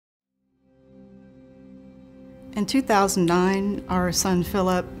In 2009, our son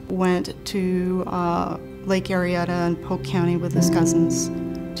Philip went to Lake Arietta in Polk County with his cousins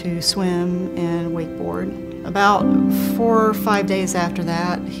to swim and wakeboard. About 4 or 5 days after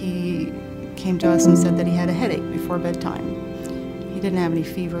that, he came to us and said that he had a headache before bedtime. He didn't have any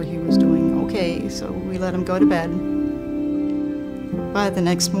fever, he was doing okay, so we let him go to bed. By the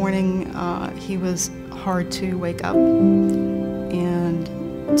next morning, he was hard to wake up, and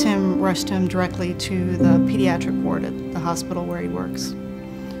Tim rushed him directly to the pediatric ward at the hospital where he works.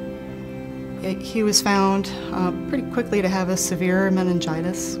 He was found pretty quickly to have a severe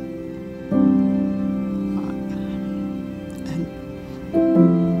meningitis. And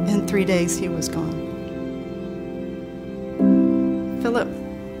in 3 days, he was gone. Philip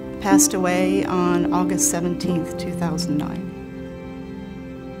passed away on August 17th, 2009.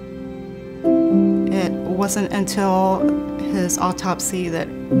 It wasn't until his autopsy that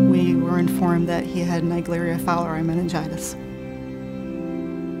we were informed that he had Naegleria Fowleri meningitis.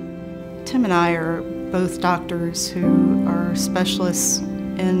 Tim and I are both doctors who are specialists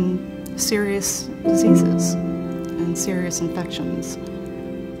in serious diseases and serious infections,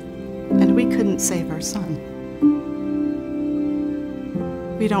 and we couldn't save our son.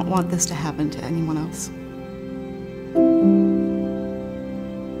 We don't want this to happen to anyone else.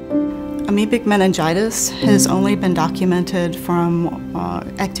 Amoebic meningitis has only been documented from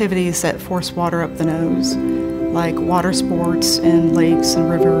activities that force water up the nose, like water sports in lakes and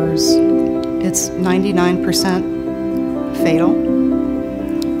rivers. It's 99% fatal,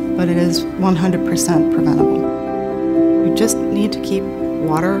 but it is 100% preventable. You just need to keep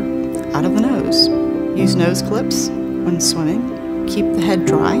water out of the nose. Use nose clips when swimming. Keep the head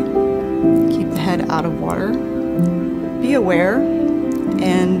dry. Keep the head out of water. Be aware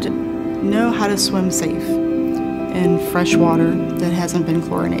and know how to swim safe in fresh water that hasn't been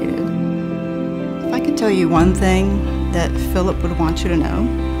chlorinated. If I could tell you one thing that Philip would want you to know,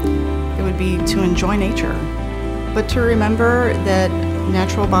 it would be to enjoy nature, but to remember that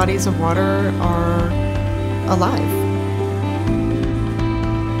natural bodies of water are alive.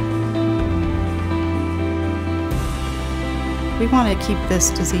 We want to keep this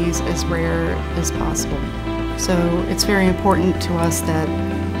disease as rare as possible, so it's very important to us that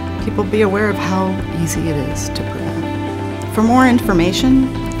people be aware of how easy it is to prevent. For more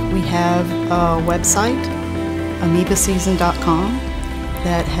information, we have a website, Amoeba-Season.com,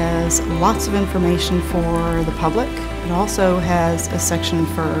 that has lots of information for the public. It also has a section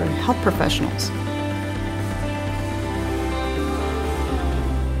for health professionals.